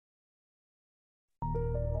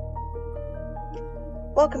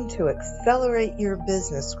Welcome to Accelerate Your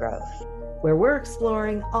Business Growth, where we're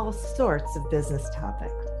exploring all sorts of business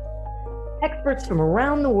topics. Experts from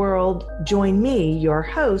around the world join me, your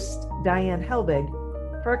host, Diane Helbig,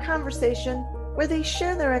 for a conversation where they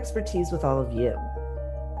share their expertise with all of you.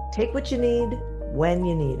 Take what you need when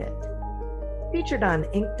you need it. Featured on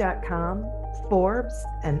Inc.com, Forbes,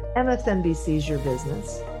 and MSNBC's Your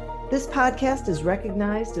Business, this podcast is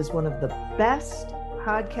recognized as one of the best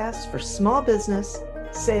podcasts for small business,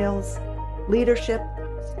 sales, leadership,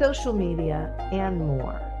 social media, and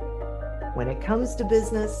more. When it comes to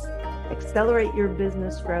business, Accelerate Your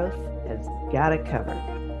Business Growth has got it covered.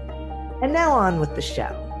 And now on with the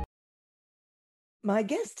show. My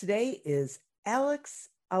guest today is Alex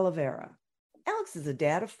Oliveira. Alex is a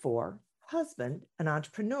dad of 4, husband, an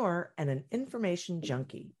entrepreneur, and an information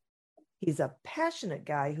junkie. He's a passionate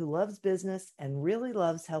guy who loves business and really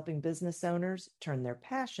loves helping business owners turn their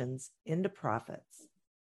passions into profits.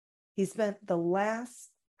 He spent the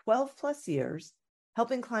last 12 plus years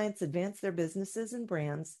helping clients advance their businesses and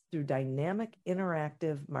brands through dynamic,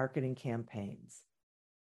 interactive marketing campaigns.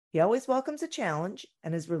 He always welcomes a challenge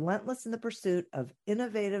and is relentless in the pursuit of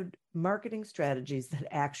innovative marketing strategies that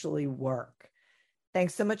actually work.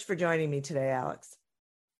 Thanks so much for joining me today, Alex.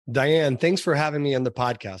 Diane, thanks for having me on the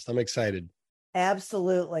podcast. I'm excited.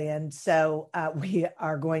 Absolutely. And so we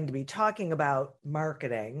are going to be talking about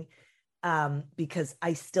marketing because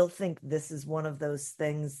I still think this is one of those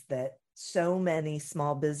things that so many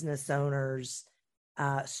small business owners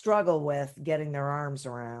struggle with getting their arms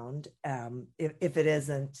around if it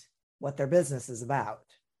isn't what their business is about.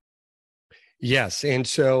 Yes. And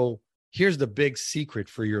so here's the big secret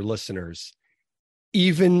for your listeners.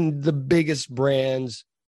 Even the biggest brands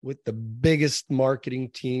with the biggest marketing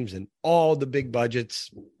teams and all the big budgets,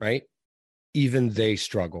 right? Even they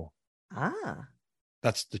struggle.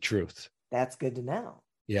 That's the truth. That's good to know.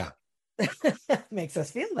 Yeah. Makes us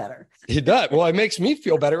feel better. It does. Well, it makes me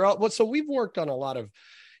feel better. So we've worked on a lot of,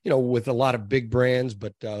 with a lot of big brands,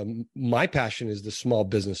 but my passion is the small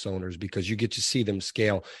business owners because you get to see them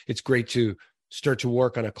scale. It's great to start to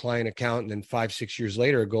work on a client account and then 5-6 years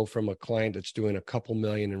later, go from a client that's doing a couple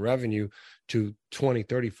million in revenue to 20,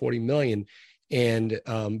 30, 40 million. And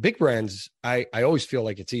big brands, I always feel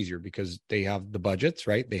like it's easier because they have the budgets,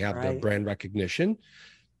 right? They have the brand recognition,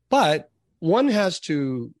 but one has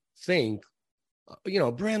to think,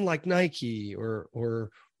 a brand like Nike or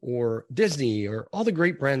Disney or all the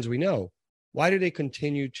great brands we know, why do they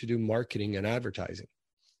continue to do marketing and advertising?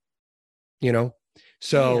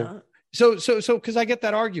 So because I get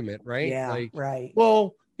that argument, right? Yeah, right.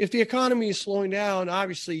 Well, if the economy is slowing down,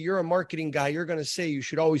 obviously you're a marketing guy. You're going to say you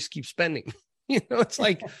should always keep spending. It's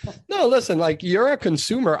like, no, listen, like you're a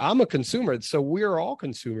consumer. I'm a consumer. So we're all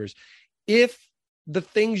consumers. If the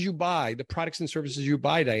things you buy, the products and services you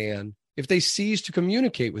buy, Diane, if they cease to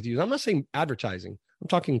communicate with you, I'm not saying advertising, I'm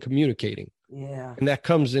talking communicating. Yeah. And that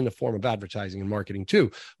comes in the form of advertising and marketing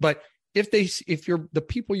too. But if the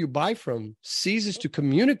people you buy from ceases to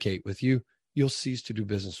communicate with you, you'll cease to do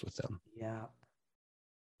business with them. Yeah.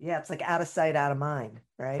 Yeah. It's like out of sight, out of mind,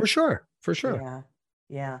 right? For sure. Yeah.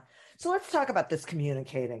 Yeah. So let's talk about this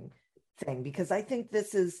communicating thing, because I think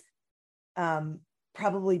this is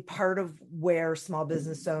probably part of where small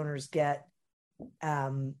business owners get, I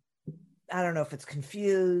don't know if it's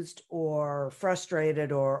confused or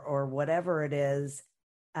frustrated or whatever it is.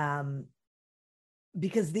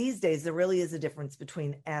 Because these days there really is a difference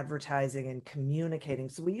between advertising and communicating.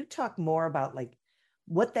 So will you talk more about like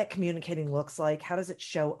what that communicating looks like? How does it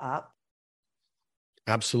show up?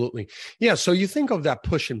 Absolutely. Yeah. So you think of that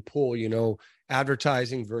push and pull,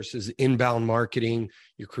 advertising versus inbound marketing.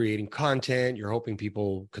 You're creating content. You're hoping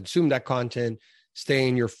people consume that content, stay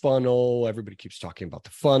in your funnel. Everybody keeps talking about the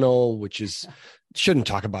funnel, which shouldn't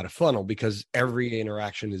talk about a funnel because every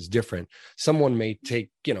interaction is different. Someone may take,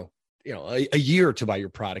 a year to buy your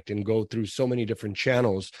product and go through so many different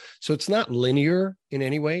channels. So it's not linear in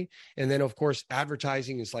any way. And then of course,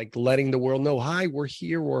 advertising is like letting the world know, hi, we're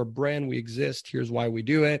here, we're a brand, we exist. Here's why we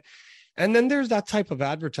do it. And then there's that type of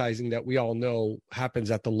advertising that we all know happens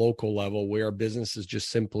at the local level where a business is just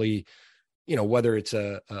simply, whether it's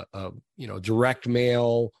a direct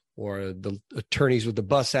mail or the attorneys with the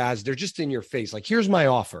bus ads, they're just in your face. Like, here's my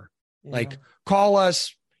offer. Yeah. Like, call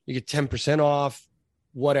us, you get 10% off.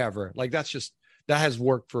 Whatever, like that has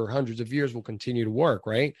worked for hundreds of years, will continue to work,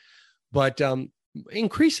 right? But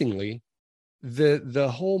increasingly,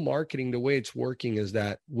 the whole marketing, the way it's working is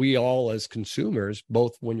that we all as consumers,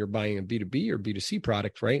 both when you're buying a B2B or B2C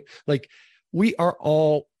product, right? Like we are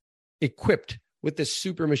all equipped with this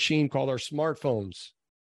super machine called our smartphones.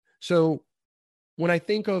 So when I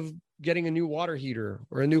think of getting a new water heater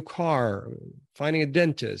or a new car, finding a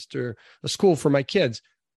dentist or a school for my kids.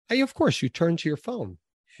 Hey, of course, you turn to your phone.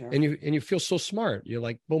 Sure. And you feel so smart. You're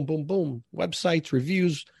like, boom, boom, boom, websites,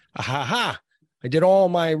 reviews. Ha. I did all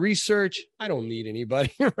my research. I don't need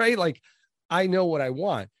anybody, right? Like, I know what I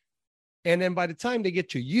want. And then by the time they get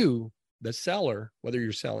to you, the seller, whether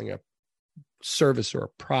you're selling a service or a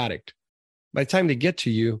product, by the time they get to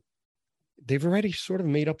you, they've already sort of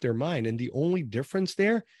made up their mind. And the only difference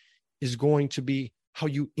there is going to be how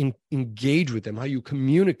you engage with them, how you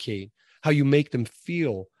communicate, how you make them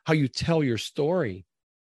feel, how you tell your story.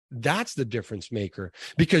 That's the difference maker,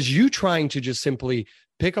 because you trying to just simply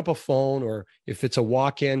pick up a phone, or if it's a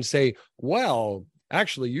walk-in, say, well,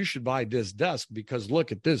 actually, you should buy this desk because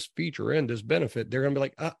look at this feature and this benefit. They're going to be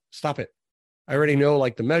like, stop it. I already know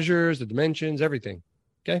like the measures, the dimensions, everything.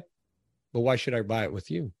 Okay. But why should I buy it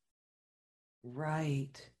with you?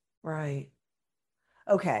 Right.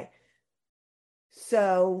 Okay.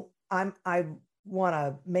 So I want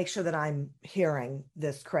to make sure that I'm hearing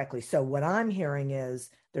this correctly. So what I'm hearing is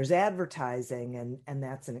there's advertising and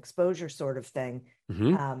that's an exposure sort of thing.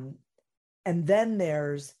 Mm-hmm. And then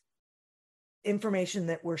there's information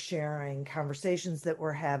that we're sharing, conversations that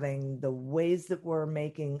we're having, the ways that we're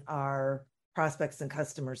making our prospects and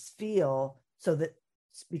customers feel, so that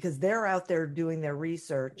because they're out there doing their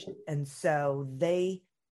research, and so they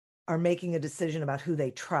are making a decision about who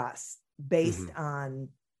they trust based on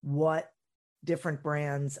what different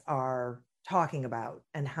brands are talking about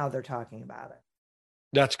and how they're talking about it.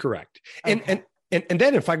 That's correct. Okay. And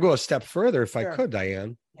then if I go a step further, if Sure. I could,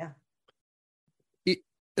 Diane. Yeah.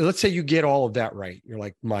 Let's say you get all of that right. You're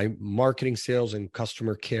like, my marketing, sales, and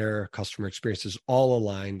customer care, customer experience is all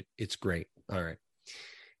aligned. It's great. All right.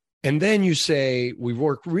 And then you say, we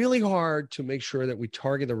work really hard to make sure that we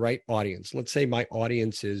target the right audience. Let's say my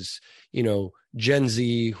audience is, Gen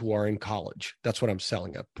Z who are in college. That's what I'm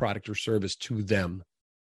selling, a product or service to them.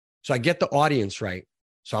 So I get the audience right.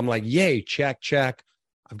 So I'm like, yay, check.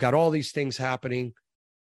 I've got all these things happening.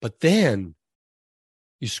 But then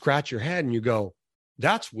you scratch your head and you go,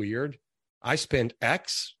 that's weird. I spent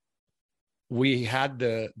X. We had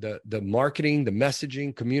the marketing, the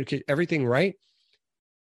messaging, communicate, everything right,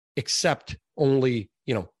 except only,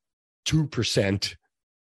 2%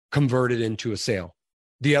 converted into a sale.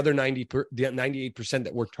 The other 98%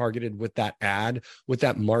 that were targeted with that ad, with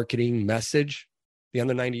that marketing message, the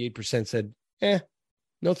other 98% said,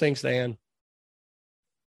 no thanks, Diane.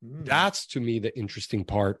 That's, to me, the interesting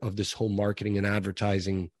part of this whole marketing and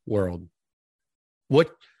advertising world.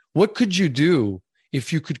 What could you do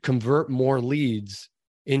if you could convert more leads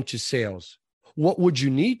into sales? What would you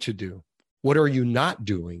need to do? What are you not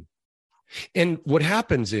doing? And what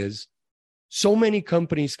happens is, so many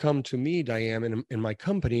companies come to me, Diane, in my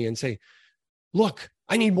company and say, look,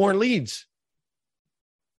 I need more leads.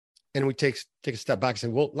 And we take a step back and say,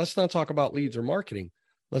 well, let's not talk about leads or marketing.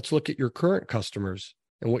 Let's look at your current customers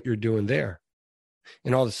and what you're doing there.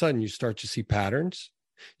 And all of a sudden you start to see patterns.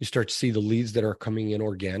 You start to see the leads that are coming in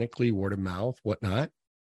organically, word of mouth, whatnot.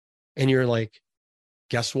 And you're like,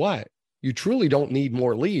 guess what? You truly don't need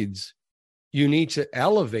more leads. You need to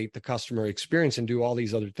elevate the customer experience and do all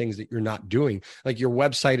these other things that you're not doing. Like your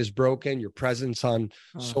website is broken. Your presence on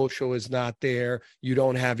social is not there. You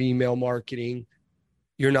don't have email marketing.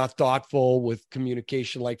 You're not thoughtful with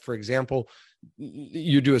communication. Like, for example,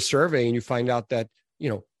 you do a survey and you find out that,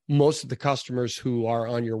 most of the customers who are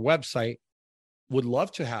on your website would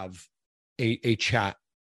love to have a chat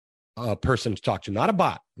person to talk to, not a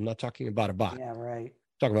bot. I'm not talking about a bot. Yeah, right. I'm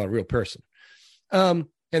talking about a real person.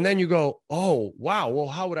 And then you go, oh, wow. Well,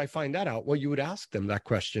 how would I find that out? Well, you would ask them that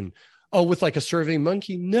question. Oh, with like a Survey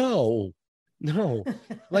Monkey? No.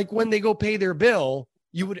 Like when they go pay their bill,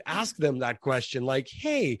 you would ask them that question. Like,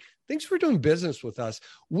 hey, thanks for doing business with us.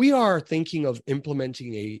 We are thinking of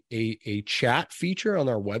implementing a chat feature on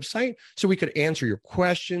our website so we could answer your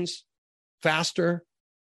questions faster.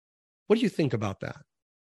 What do you think about that?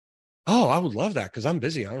 Oh, I would love that because I'm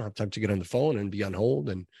busy. I don't have time to get on the phone and be on hold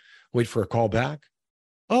and wait for a call back.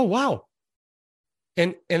 Oh, wow.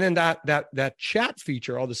 And then that chat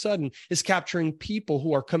feature all of a sudden is capturing people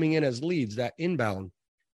who are coming in as leads, that inbound.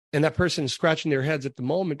 And that person is scratching their heads at the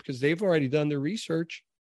moment because they've already done their research.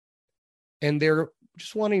 And they're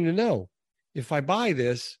just wanting to know, if I buy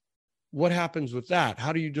this, what happens with that?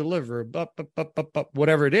 How do you deliver?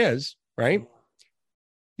 Whatever it is, right?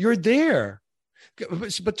 You're there.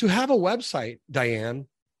 But to have a website, Diane,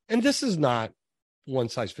 and this is not one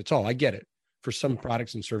size fits all. I get it. For some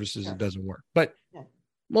products and services, it doesn't work. But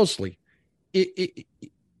mostly, if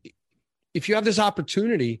you have this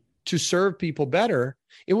opportunity to serve people better,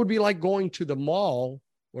 it would be like going to the mall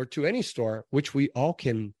or to any store, which we all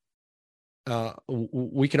can,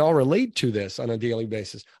 we can all relate to this on a daily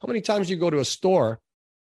basis. How many times you go to a store?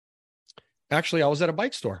 Actually, I was at a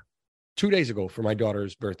bike store 2 days ago for my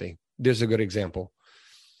daughter's birthday. There's a good example.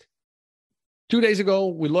 2 days ago,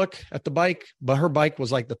 we look at the bike, but her bike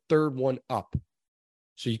was like the third one up.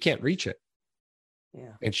 So you can't reach it.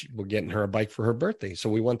 Yeah. And we're getting her a bike for her birthday. So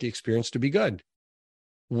we want the experience to be good.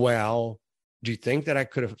 Well, do you think that I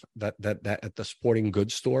could have that at the sporting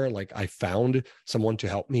goods store, like I found someone to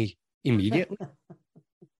help me immediately?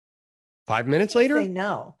 5 minutes later? Say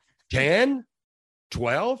no. 10,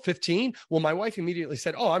 12, 15. Well, my wife immediately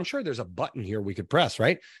said, oh, I'm sure there's a button here we could press,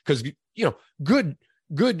 right? Because, good,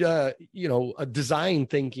 design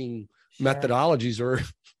thinking methodologies, or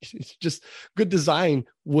just good design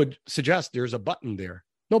would suggest there's a button there.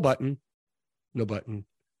 No button.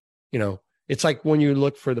 It's like when you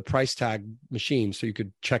look for the price tag machine so you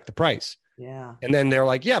could check the price. Yeah. And then they're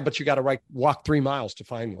like, yeah, but you got to walk 3 miles to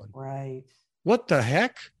find one. Right. What the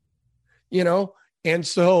heck? And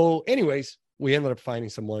so anyways, we ended up finding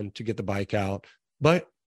someone to get the bike out. But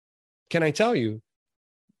can I tell you,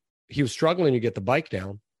 he was struggling to get the bike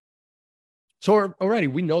down. So already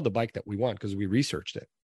we know the bike that we want because we researched it,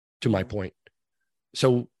 to my point.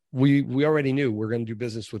 So we already knew we're going to do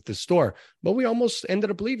business with this store, but we almost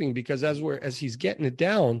ended up leaving because as he's getting it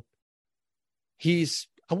down,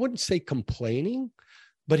 I wouldn't say complaining,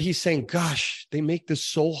 but he's saying, gosh, they make this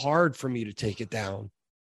so hard for me to take it down.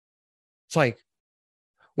 It's like,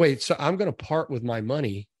 wait, so I'm going to part with my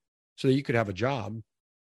money so that you could have a job.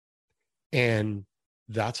 And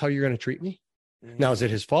that's how you're going to treat me? Mm-hmm. Now, is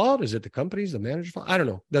it his fault? Is it the company's, the manager's fault? I don't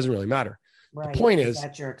know. Doesn't really matter. Right. The point is,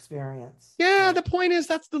 that's your experience. Yeah. Right. The point is,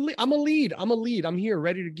 that's the lead. I'm a lead. I'm here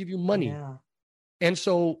ready to give you money. Yeah. And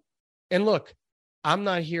so, and look, I'm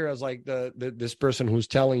not here as like this person who's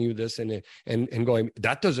telling you this and going,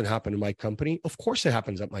 that doesn't happen in my company. Of course it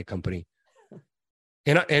happens at my company.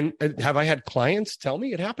 And have I had clients tell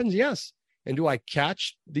me it happens? Yes. And do I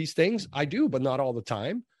catch these things? I do, but not all the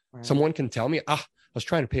time. Right. Someone can tell me, I was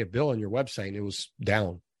trying to pay a bill on your website and it was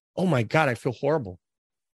down. Oh my God, I feel horrible.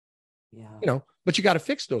 Yeah. But you got to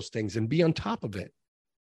fix those things and be on top of it.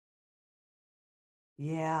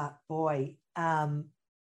 Yeah, boy.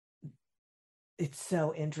 It's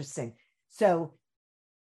so interesting. So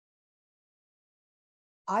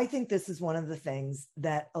I think this is one of the things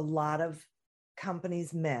that a lot of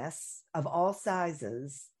companies miss, of all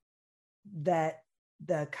sizes, that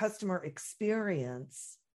the customer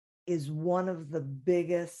experience is one of the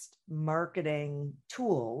biggest marketing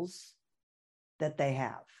tools that they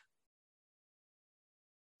have.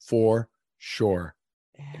 For sure.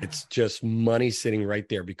 Yeah. It's just money sitting right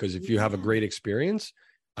there, because if you have a great experience,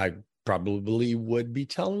 I probably would be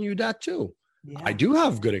telling you that too. Yeah. I do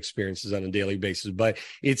have good experiences on a daily basis, but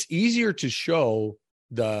it's easier to show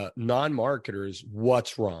the non-marketers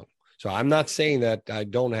what's wrong. So I'm not saying that I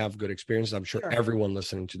don't have good experiences. I'm sure everyone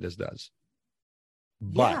listening to this does.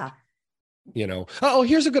 But,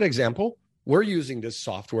 here's a good example. We're using this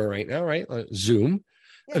software right now, right? Zoom.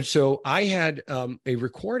 Yeah. And so I had a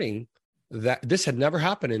recording that this had never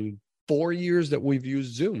happened in 4 years that we've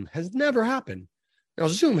used Zoom. Has never happened. Now,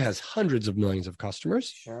 Zoom has hundreds of millions of customers,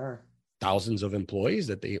 sure, thousands of employees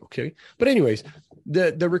But anyways,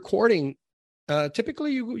 the recording,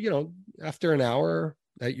 typically, after an hour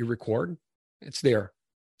that you record, it's there.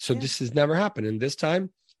 So this has never happened. And this time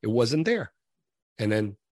it wasn't there. And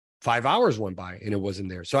then 5 hours went by and it wasn't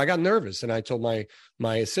there. So I got nervous and I told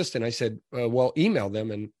my assistant, I said, well, email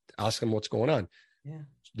them and ask them what's going on. Yeah.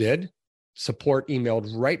 Did. Support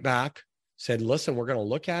emailed right back, said, listen, we're going to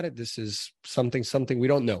look at it. This is something we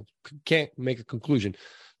don't know. Can't make a conclusion.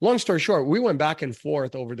 Long story short, we went back and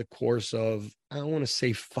forth over the course of, I want to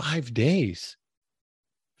say 5 days.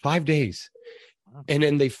 5 days. Wow. And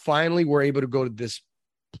then they finally were able to go to this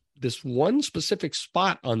one specific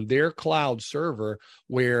spot on their cloud server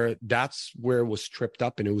where that's where it was tripped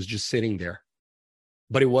up and it was just sitting there.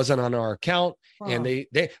 But it wasn't on our account. Wow. And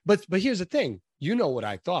but here's the thing. You know what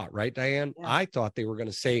I thought, right, Diane? Yeah. I thought they were going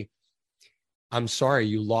to say, I'm sorry,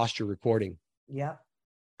 you lost your recording. Yeah.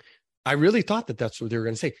 I really thought that that's what they were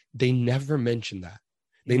going to say. They never mentioned that.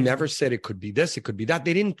 They never said it could be this, it could be that.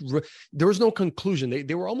 They didn't, there was no conclusion.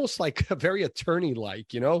 They were almost like a very attorney-like,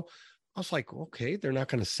 I was like, okay, they're not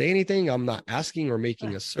going to say anything. I'm not asking or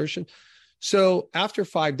making assertion. So after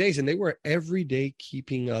 5 days, and they were every day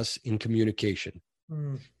keeping us in communication.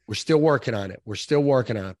 Mm. We're still working on it. We're still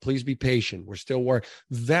working on it. Please be patient. We're still working.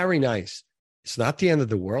 Very nice. It's not the end of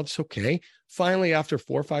the world. It's okay. Finally, after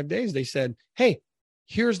 4 or 5 days, they said, hey,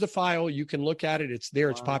 here's the file. You can look at it. It's there.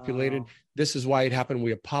 It's populated. This is why it happened.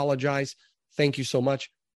 We apologize. Thank you so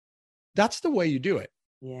much. That's the way you do it.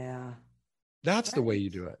 Yeah. That's the way you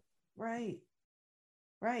do it. Right.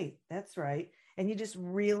 Right. That's right. And you just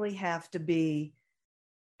really have to be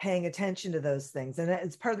paying attention to those things. And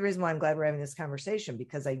it's part of the reason why I'm glad we're having this conversation,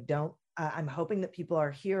 because I'm hoping that people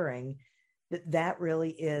are hearing that really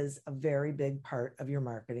is a very big part of your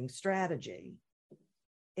marketing strategy.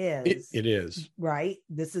 It is. Right.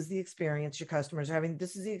 This is the experience your customers are having.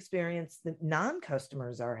 This is the experience that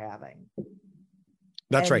non-customers are having.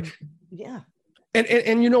 That's right. Yeah.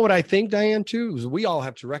 And you know what I think, Diane, too, is we all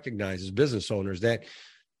have to recognize as business owners that,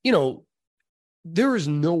 there is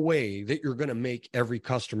no way that you're going to make every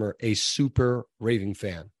customer a super raving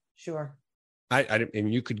fan. Sure.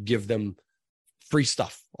 And you could give them free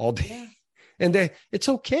stuff all day. Yeah. And it's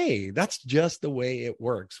okay. That's just the way it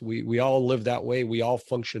works. We all live that way. We all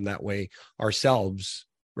function that way ourselves,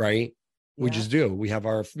 right? Yeah. We just do. We have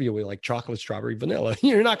our, we like chocolate, strawberry, vanilla.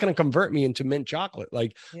 You're not going to convert me into mint chocolate.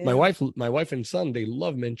 Like my wife and son, they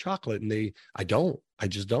love mint chocolate, and I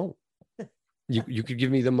just don't. You could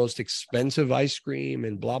give me the most expensive ice cream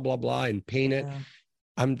and blah, blah, blah, and paint it.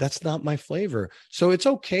 That's not my flavor. So it's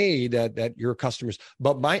okay that your customers,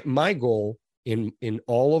 but my goal in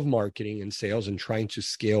all of marketing and sales and trying to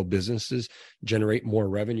scale businesses, generate more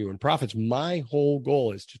revenue and profits, my whole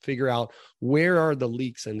goal is to figure out where are the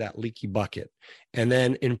leaks in that leaky bucket, and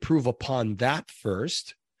then improve upon that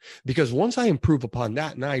first. Because once I improve upon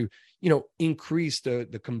that and I, increase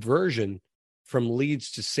the conversion from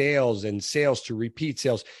leads to sales and sales to repeat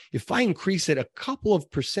sales, if I increase it a couple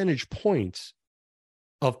of percentage points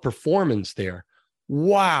of performance there,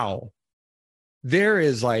 wow, there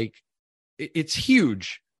is it's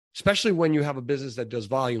huge, especially when you have a business that does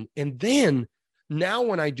volume. And then now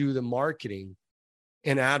when I do the marketing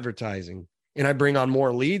and advertising and I bring on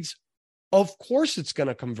more leads, of course it's going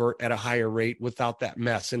to convert at a higher rate without that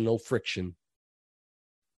mess and no friction.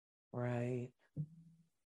 Right.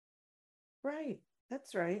 Right.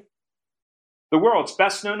 That's right. The world's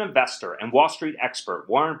best-known investor and Wall Street expert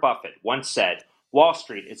Warren Buffett once said, "Wall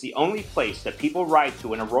Street is the only place that people ride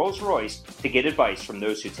to in a Rolls-Royce to get advice from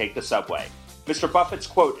those who take the subway." Mr. Buffett's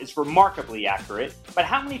quote is remarkably accurate, but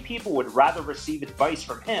how many people would rather receive advice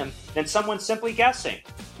from him than someone simply guessing?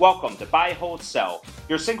 Welcome to Buy, Hold, Sell,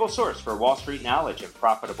 your single source for Wall Street knowledge and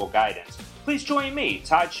profitable guidance. Please join me,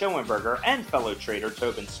 Todd Schoenberger, and fellow trader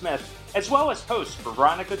Tobin Smith, as well as host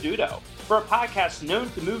Veronica Dudo, for a podcast known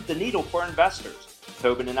to move the needle for investors.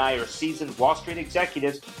 Tobin and I are seasoned Wall Street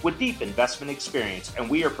executives with deep investment experience, and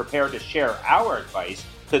we are prepared to share our advice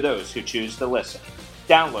to those who choose to listen.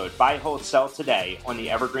 Download Buy, Hold, Sell today on the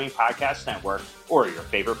Evergreen Podcast Network or your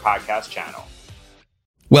favorite podcast channel.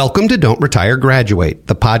 Welcome to Don't Retire, Graduate,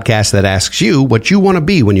 the podcast that asks you what you want to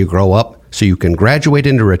be when you grow up so you can graduate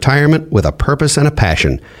into retirement with a purpose and a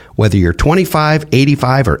passion, whether you're 25,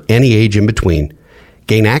 85, or any age in between.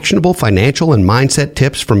 Gain actionable financial and mindset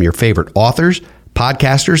tips from your favorite authors,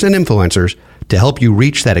 podcasters, and influencers to help you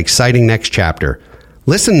reach that exciting next chapter.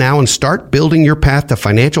 Listen now and start building your path to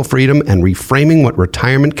financial freedom and reframing what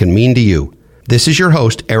retirement can mean to you. This is your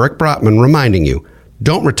host, Eric Brotman, reminding you,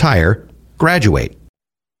 don't retire, graduate.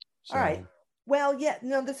 All right. Well, yeah,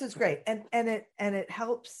 no, this is great. And it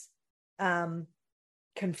helps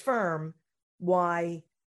confirm why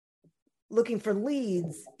looking for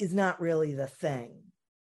leads is not really the thing,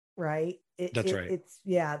 right? That's right. It's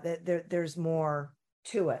there's more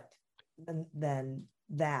to it than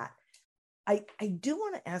that. I do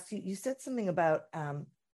want to ask you, you said something about,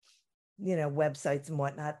 websites and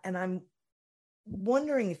whatnot, and I'm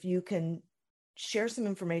wondering if you can share some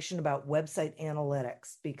information about website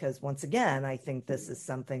analytics, because once again, I think this is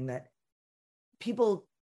something that people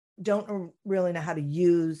don't really know how to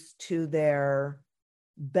use to their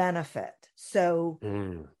benefit. So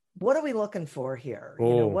what are we looking for here?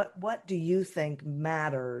 What do you think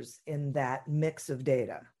matters in that mix of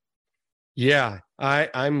data? Yeah,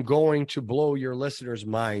 I'm going to blow your listeners'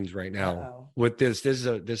 minds right now with this. This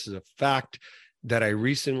is a fact that I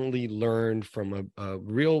recently learned from a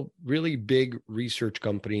really big research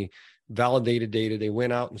company, validated data. They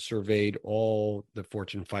went out and surveyed all the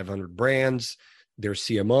Fortune 500 brands, their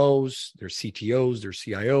CMOs, their CTOs, their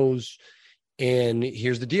CIOs. And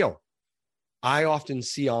here's the deal. I often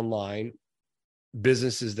see online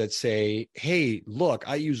businesses that say, hey, look,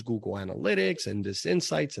 I use Google Analytics and this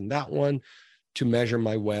Insights and that one to measure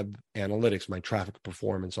my web analytics, my traffic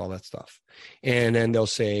performance, all that stuff. And then they'll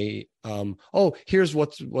say, here's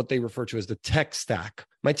what they refer to as the tech stack,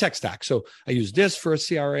 my tech stack. So I use this for a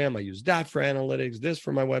CRM, I use that for analytics, this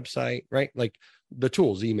for my website, right? Like the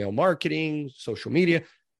tools, email marketing, social media,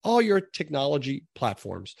 all your technology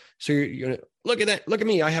platforms. So you're look at that. Look at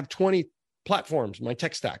me. I have 20 platforms, my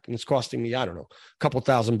tech stack, and it's costing me, I don't know, a couple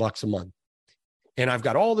 $1,000 a month. And I've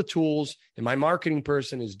got all the tools, and my marketing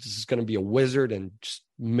person is just going to be a wizard and just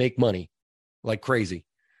make money like crazy.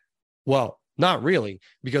 Well, not really,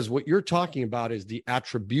 because what you're talking about is the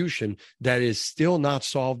attribution that is still not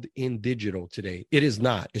solved in digital today. It is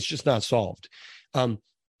not. It's just not solved.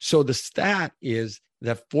 So the stat is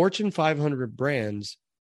that Fortune 500 brands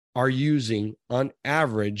are using on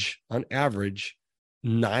average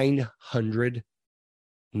 900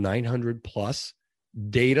 plus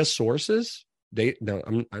data sources. No,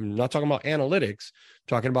 I'm not talking about analytics, I'm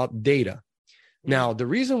talking about data. Now, the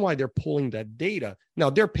reason why they're pulling that data, now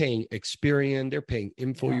they're paying Experian, they're paying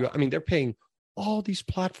InfoU. I mean, they're paying all these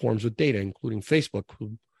platforms with data, including Facebook,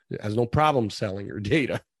 who has no problem selling your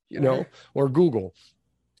data, or Google.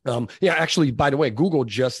 Actually, by the way, Google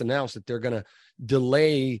just announced that they're going to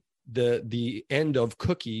delay the end of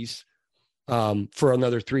cookies for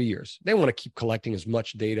another 3 years. They want to keep collecting as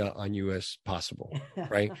much data on you as possible,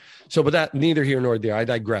 right? So, but that neither here nor there. I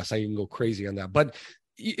digress. I can go crazy on that. But,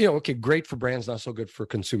 okay, great for brands, not so good for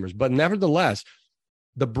consumers. But nevertheless,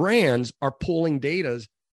 the brands are pulling data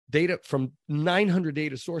from 900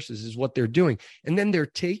 data sources is what they're doing. And then they're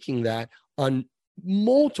taking that on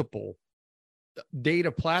multiple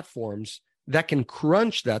data platforms that can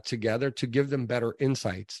crunch that together to give them better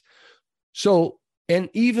insights. So, and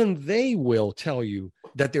even they will tell you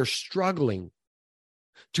that they're struggling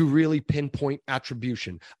to really pinpoint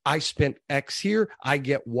attribution. I spent X here, I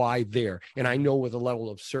get Y there. And I know with a level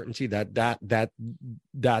of certainty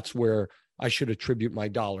that's where I should attribute my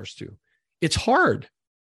dollars to. It's hard.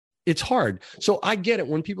 It's hard. So I get it.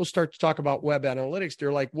 When people start to talk about web analytics,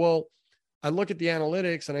 they're like, well, I look at the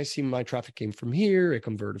analytics and I see my traffic came from here, it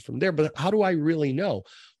converted from there, but how do I really know?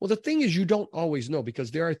 Well, the thing is, you don't always know, because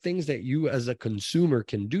there are things that you as a consumer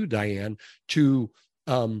can do, Diane, to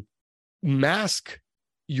mask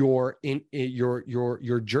your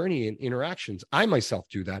journey and interactions. I myself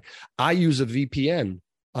do that. I use a VPN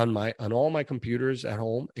on all my computers at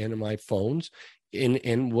home and in my phones.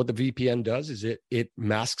 And what the VPN does is it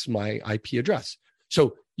masks my IP address.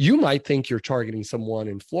 So you might think you're targeting someone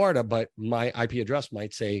in Florida, but my IP address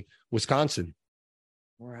might say Wisconsin.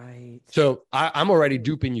 Right. So I'm already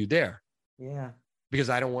duping you there. Yeah. Because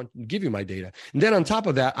I don't want to give you my data. And then on top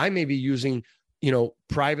of that, I may be using,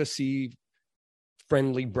 privacy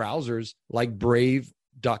friendly browsers like Brave,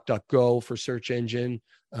 DuckDuckGo for search engine,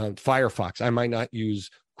 Firefox. I might not use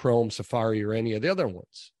Chrome, Safari, or any of the other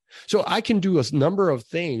ones. So I can do a number of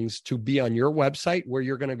things to be on your website where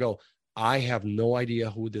you're going to go, I have no idea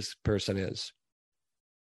who this person is.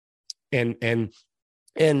 And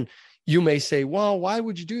you may say, well, why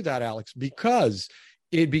would you do that, Alex? Because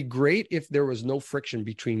it'd be great if there was no friction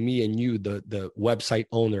between me and you, the website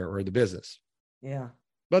owner or the business. Yeah.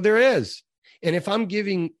 But there is. And if I'm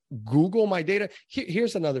giving Google my data,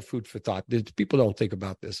 here's another food for thought. People don't think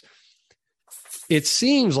about this. It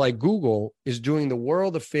seems like Google is doing the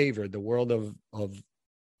world a favor, the world of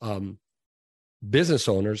business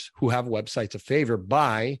owners who have websites a favor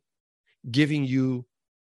by giving you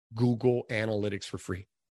Google Analytics for free.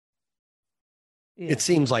 Yeah. It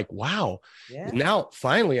seems like, wow. Yeah. Now,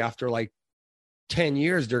 finally, after like 10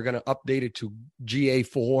 years, they're going to update it to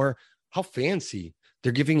GA4. How fancy.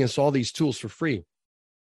 They're giving us all these tools for free.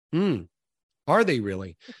 Are they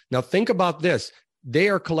really? Now, think about this. They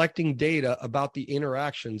are collecting data about the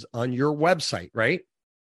interactions on your website, right?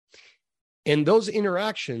 And those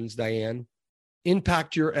interactions, Diane,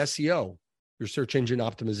 impact your SEO, your search engine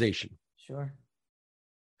optimization. Sure.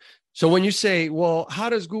 So when you say, well, how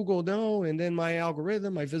does Google know? And then my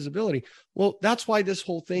algorithm, my visibility. Well, that's why this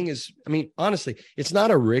whole thing is, honestly, it's not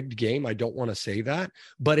a rigged game. I don't want to say that,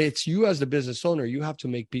 but it's you as the business owner, you have to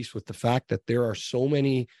make peace with the fact that there are so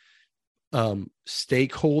many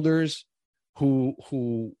stakeholders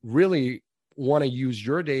who really want to use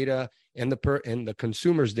your data and the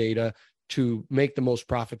consumer's data to make the most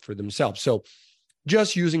profit for themselves. So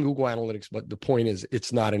just using Google Analytics, but the point is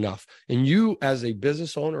it's not enough. And you as a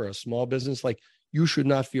business owner, a small business, you should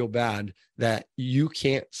not feel bad that you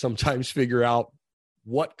can't sometimes figure out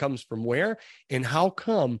what comes from where and how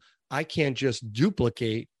come I can't just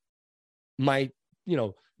duplicate my,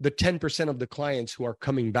 the 10% of the clients who are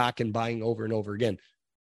coming back and buying over and over again.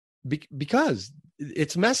 Because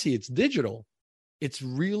it's messy, it's digital. It's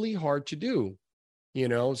really hard to do,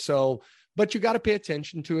 so, but you got to pay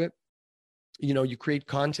attention to it. You create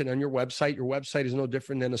content on your website. Your website is no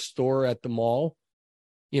different than a store at the mall.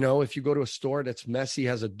 If you go to a store that's messy,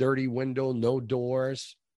 has a dirty window, no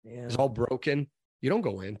doors, it's all broken, you don't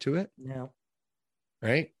go into it. No.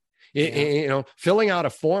 Right. Filling out a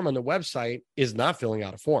form on the website is not filling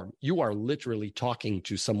out a form. You are literally talking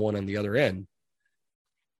to someone on the other end.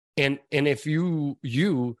 And if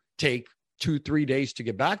you take 2-3 days to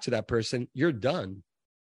get back to that person, you're done.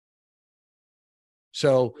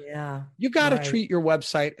 So you got to treat your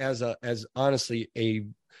website as honestly a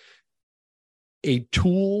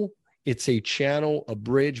tool. It's a channel, a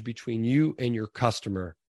bridge between you and your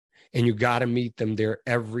customer, and you got to meet them there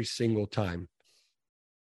every single time.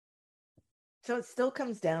 So it still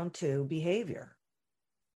comes down to behavior.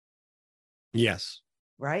 Yes.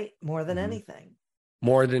 Right? More than anything.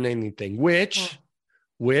 More than anything, which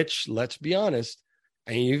let's be honest,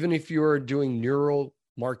 and even if you're doing neural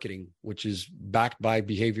marketing, which is backed by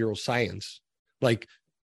behavioral science, like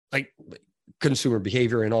consumer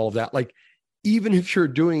behavior and all of that, like even if you're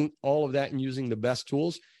doing all of that and using the best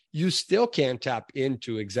tools, you still can't tap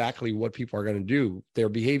into exactly what people are going to do. Their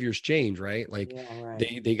behaviors change, right? Like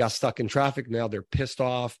they got stuck in traffic. Now they're pissed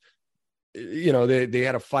off. They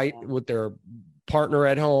had a fight with their partner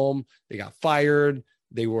at home. They got fired.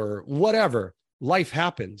 They were whatever. Life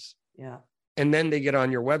happens. Yeah. And then they get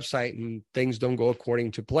on your website and things don't go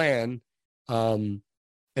according to plan. And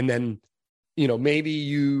then, maybe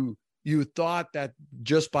you thought that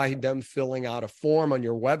just by them filling out a form on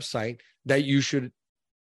your website that you should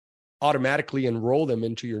automatically enroll them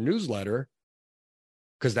into your newsletter,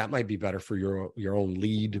 because that might be better for your own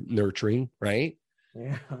lead nurturing, right?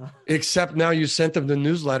 Yeah. Except now you sent them the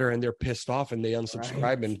newsletter and they're pissed off and they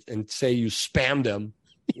unsubscribe and say you spammed them.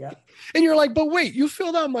 Yeah. And you're like, but wait, you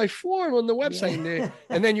filled out my form on the website.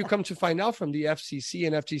 And then you come to find out from the FCC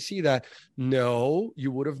and FTC that no,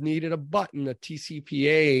 you would have needed a button, a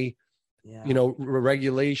TCPA,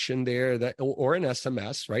 regulation there that, or an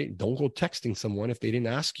SMS, right? Don't go texting someone if they didn't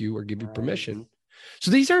ask you or give you permission. So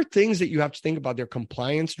these are things that you have to think about. They're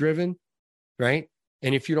compliance driven, right?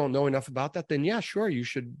 And if you don't know enough about that, then sure, you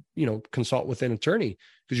should, consult with an attorney,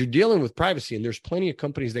 because you're dealing with privacy. And there's plenty of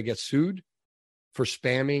companies that get sued for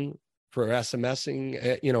spamming, for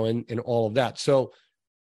SMSing, and all of that. So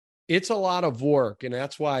it's a lot of work. And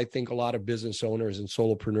that's why I think a lot of business owners and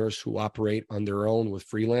solopreneurs who operate on their own with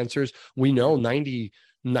freelancers, we know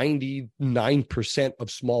 99%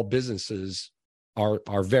 of small businesses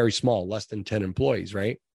are very small, less than 10 employees,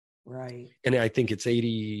 right? Right. And I think it's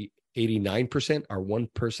 89% are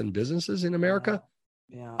one-person businesses in America.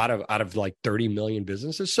 Yeah. Out of like 30 million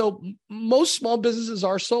businesses. So most small businesses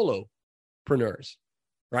are solopreneurs,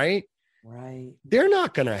 right? Right. They're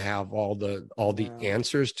not going to have all the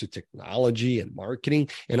answers to technology and marketing.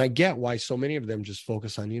 And I get why so many of them just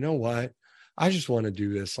focus on, what, I just want to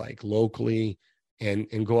do this like locally and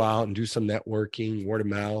go out and do some networking, word of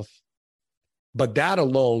mouth. But that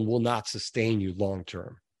alone will not sustain you long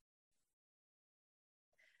term.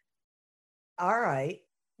 All right.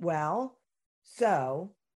 Well,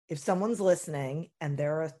 so if someone's listening and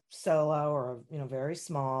they're a solo or, very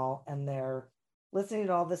small, and they're listening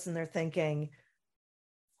to all this and they're thinking,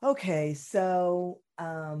 okay, so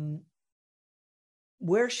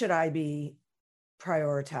where should I be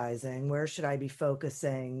prioritizing? Where should I be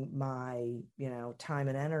focusing my, time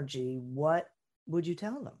and energy? What would you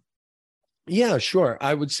tell them? Yeah, sure.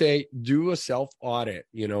 I would say do a self audit,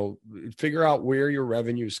 figure out where your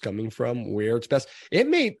revenue is coming from, where it's best. It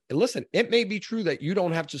may be true that you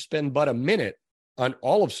don't have to spend but a minute on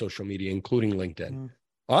all of social media, including LinkedIn,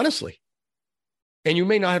 honestly. And you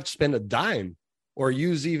may not have to spend a dime or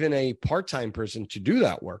use even a part-time person to do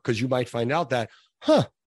that work, because you might find out that,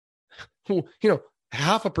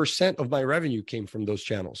 0.5% of my revenue came from those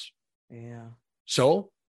channels. Yeah. So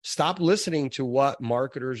stop listening to what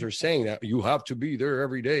marketers are saying that you have to be there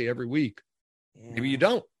every day, every week. Yeah. Maybe you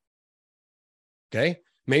don't. Okay.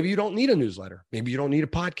 Maybe you don't need a newsletter. Maybe you don't need a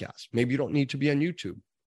podcast. Maybe you don't need to be on YouTube.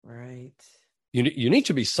 Right. You need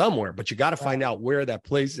to be somewhere, but you got to find out where that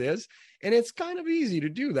place is. And it's kind of easy to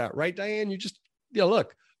do that, right, Diane? You just,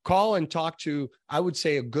 call and talk to, I would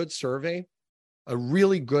say, a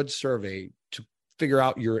really good survey to figure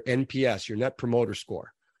out your NPS, your Net Promoter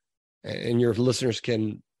Score. And your listeners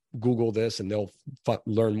can Google this and they'll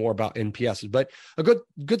learn more about NPSs. But a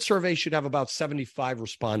good survey should have about 75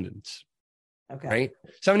 respondents. Okay. Right?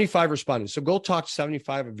 75 respondents. So go talk to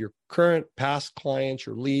 75 of your current, past clients,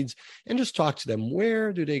 your leads, and just talk to them.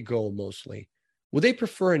 Where do they go mostly? Would they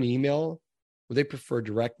prefer an email? Would they prefer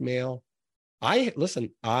direct mail? I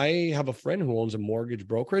have a friend who owns a mortgage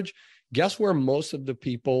brokerage. Guess where most of the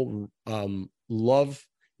people love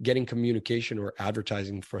getting communication or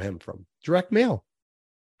advertising for him from? Direct mail.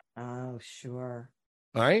 Oh, sure.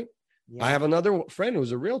 All right. Yeah. I have another friend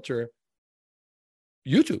who's a realtor.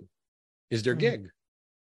 YouTube is their gig.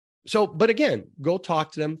 So, but again, go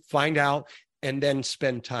talk to them, find out, and then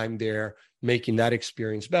spend time there making that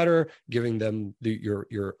experience better, giving them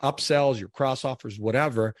your upsells, your cross offers,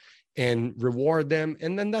 whatever, and reward them.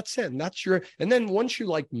 And then that's it. And then once you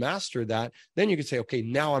like master that, then you can say, okay,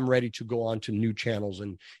 now I'm ready to go on to new channels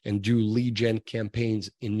and do lead gen campaigns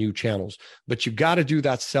in new channels. But you got to do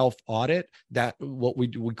that self audit, that what we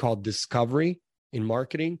call discovery in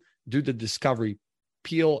marketing. Do the discovery,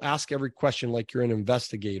 ask every question like you're an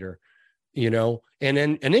investigator, and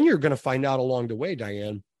then you're going to find out along the way,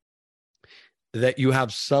 Diane, that you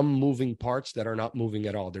have some moving parts that are not moving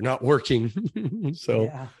at all. They're not working.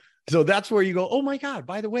 So that's where you go, oh my God,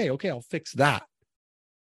 by the way, okay, I'll fix that.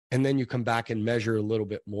 And then you come back and measure a little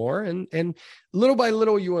bit more, and little by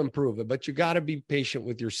little you improve it. But you got to be patient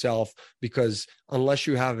with yourself, because unless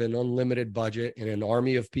you have an unlimited budget and an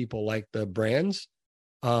army of people like the brands,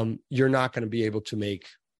 you're not going to be able to make,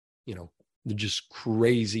 just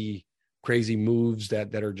crazy moves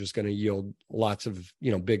that are just going to yield lots of,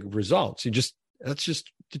 big results. That's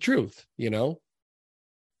just the truth, Yeah.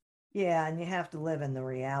 And you have to live in the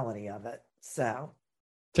reality of it. So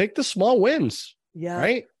take the small wins. Yeah.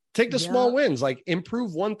 Right. Take the small wins, like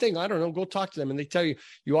improve one thing. I don't know. Go talk to them and they tell you,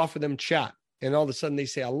 you offer them chat, and all of a sudden they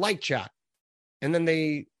say, I like chat. And then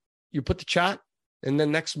you put the chat, and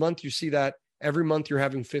then next month you see that every month you're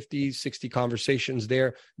having 50, 60 conversations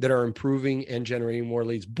there that are improving and generating more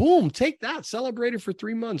leads. Boom, take that, celebrate it for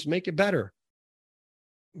 3 months, make it better.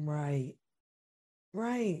 Right.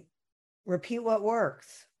 Repeat what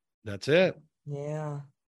works. That's it. Yeah.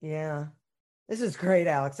 This is great,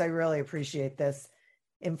 Alex. I really appreciate this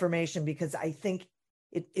information, because I think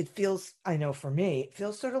it feels, I know for me, it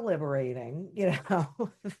feels sort of liberating,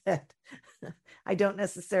 that I don't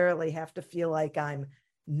necessarily have to feel like I'm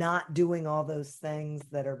not doing all those things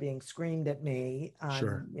that are being screamed at me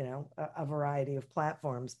on, a variety of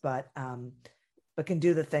platforms, but can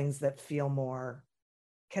do the things that feel more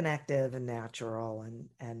connective and natural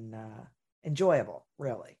and enjoyable,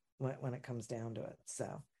 really, when it comes down to it.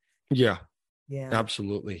 So, yeah,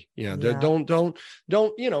 absolutely. Yeah. Don't,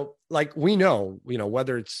 like we know,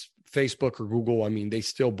 whether it's Facebook or Google, I mean, they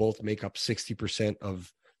still both make up 60%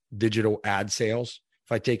 of digital ad sales.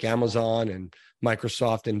 If I take Amazon and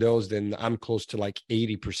Microsoft and those, then I'm close to like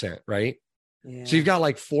 80%, right? Yeah. So you've got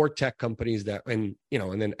like 4 tech companies and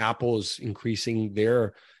then Apple is increasing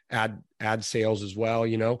their ad sales as well,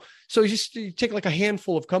 So you take like a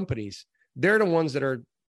handful of companies. They're the ones that are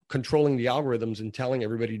controlling the algorithms and telling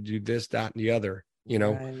everybody to do this, that, and the other,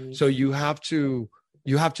 Right. So you have to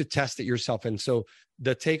test it yourself. And so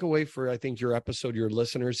the takeaway for, I think, your episode, your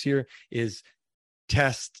listeners here is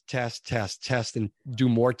test, and do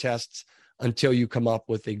more tests until you come up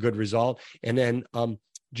with a good result. And then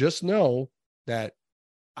just know that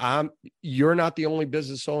you're not the only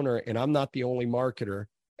business owner, and I'm not the only marketer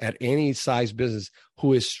at any size business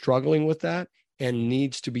who is struggling with that and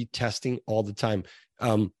needs to be testing all the time.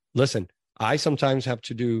 Listen, I sometimes have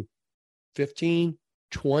to do 15,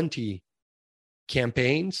 20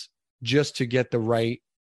 campaigns just to get the right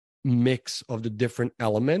mix of the different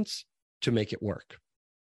elements to make it work.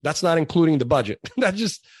 That's not including the budget. That's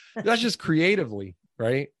just creatively,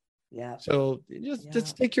 right? Yeah. So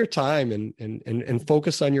just take your time and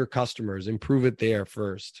focus on your customers, improve it there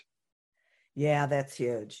first. Yeah, that's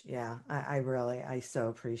huge. Yeah, I so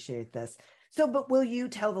appreciate this. So, but will you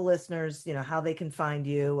tell the listeners, how they can find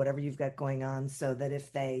you, whatever you've got going on, so that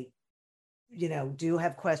if they, do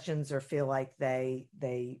have questions or feel like they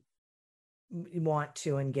want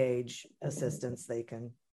to engage assistance, they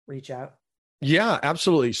can reach out? Yeah,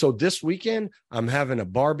 absolutely. So this weekend I'm having a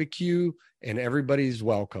barbecue and everybody's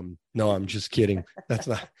welcome. No, I'm just kidding. That's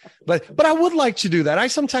not, but I would like to do that. I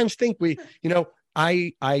sometimes think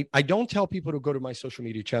I don't tell people to go to my social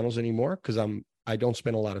media channels anymore because I don't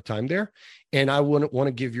spend a lot of time there. And I wouldn't want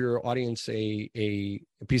to give your audience a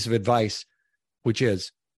piece of advice, which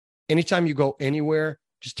is anytime you go anywhere,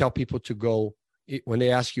 just tell people to go. When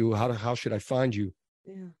they ask you, how should I find you?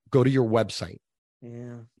 Yeah. Go to your website.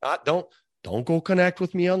 Yeah. Don't go connect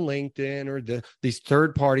with me on LinkedIn or these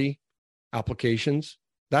third-party applications.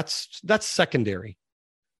 That's secondary.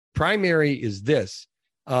 Primary is this.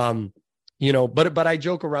 But I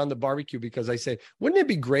joke around the barbecue because I say, wouldn't it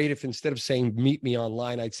be great if instead of saying meet me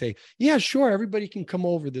online, I'd say, yeah, sure, everybody can come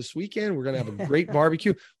over this weekend. We're going to have a great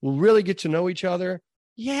barbecue. We'll really get to know each other.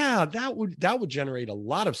 Yeah, that would generate a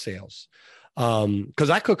lot of sales. Because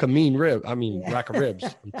I cook a mean rack of ribs.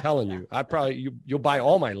 I'm telling you, you'll buy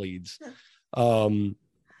all my leads.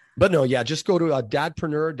 But no, yeah, just go to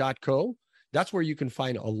dadpreneur.co. That's where you can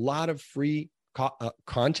find a lot of free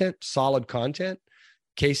content, solid content,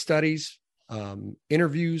 case studies,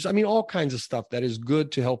 interviews. I mean, all kinds of stuff that is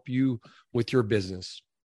good to help you with your business.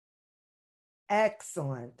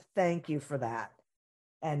 Excellent. Thank you for that.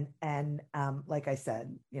 And like I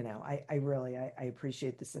said, I really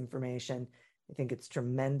appreciate this information. I think it's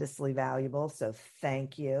tremendously valuable. So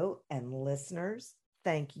thank you. And listeners,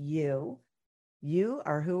 thank you. You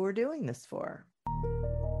are who we're doing this for.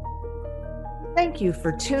 Thank you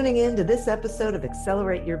for tuning in to this episode of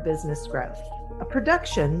Accelerate Your Business Growth, a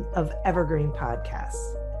production of Evergreen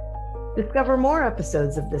Podcasts. Discover more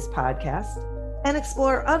episodes of this podcast and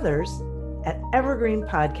explore others at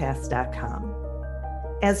evergreenpodcast.com.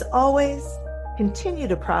 As always, continue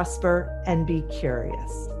to prosper and be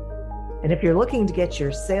curious. And if you're looking to get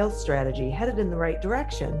your sales strategy headed in the right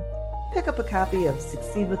direction, pick up a copy of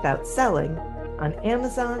Succeed Without Selling on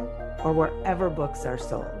Amazon or wherever books are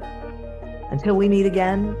sold. Until we meet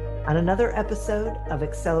again on another episode of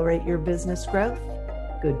Accelerate Your Business Growth,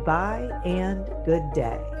 goodbye and good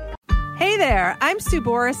day. Hey there, I'm Sue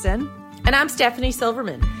Borison. And I'm Stephanie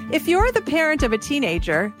Silverman. If you're the parent of a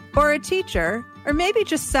teenager or a teacher, or maybe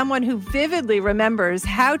just someone who vividly remembers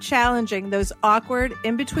how challenging those awkward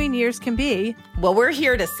in-between years can be, well, we're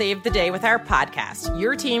here to save the day with our podcast,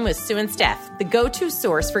 Your Team with Sue and Steph, the go-to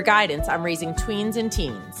source for guidance on raising tweens and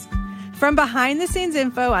teens. From behind-the-scenes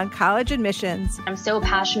info on college admissions. I'm so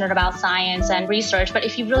passionate about science and research, but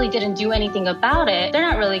if you really didn't do anything about it, they're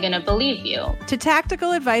not really going to believe you. To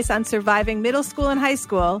tactical advice on surviving middle school and high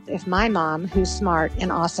school. If my mom, who's smart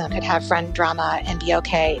and awesome, could have friend drama and be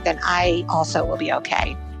okay, then I also will be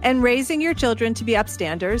okay. And raising your children to be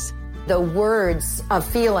upstanders. The words of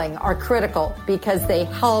feeling are critical because they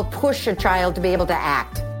help push a child to be able to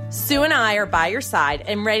act. Sue and I are by your side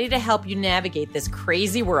and ready to help you navigate this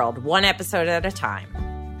crazy world, one episode at a time.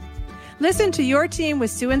 Listen to Your Team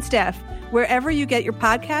with Sue and Steph wherever you get your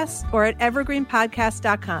podcasts or at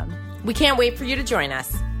evergreenpodcast.com. We can't wait for you to join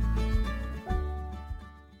us.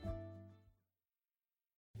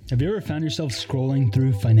 Have you ever found yourself scrolling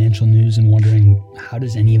through financial news and wondering, how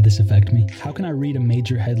does any of this affect me? How can I read a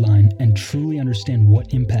major headline and truly understand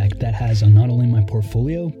what impact that has on not only my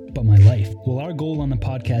portfolio, but my life? Well, our goal on the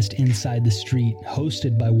podcast Inside the Street,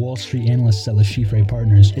 hosted by Wall Street analysts at Le Chiffre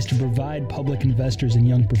Partners, is to provide public investors and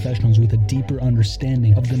young professionals with a deeper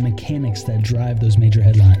understanding of the mechanics that drive those major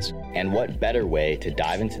headlines. And what better way to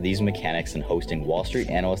dive into these mechanics than hosting Wall Street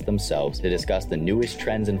analysts themselves to discuss the newest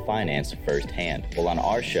trends in finance firsthand? Well, on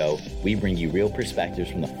our show, we bring you real perspectives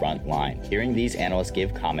from the front line. Hearing these analysts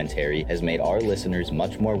give commentary has made our listeners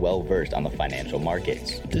much more well-versed on the financial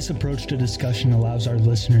markets. This approach to discussion allows our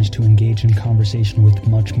listeners to engage in conversation with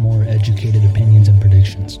much more educated opinions and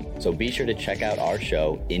predictions. So be sure to check out our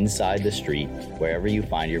show, Inside the Street, wherever you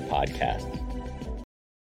find your podcasts.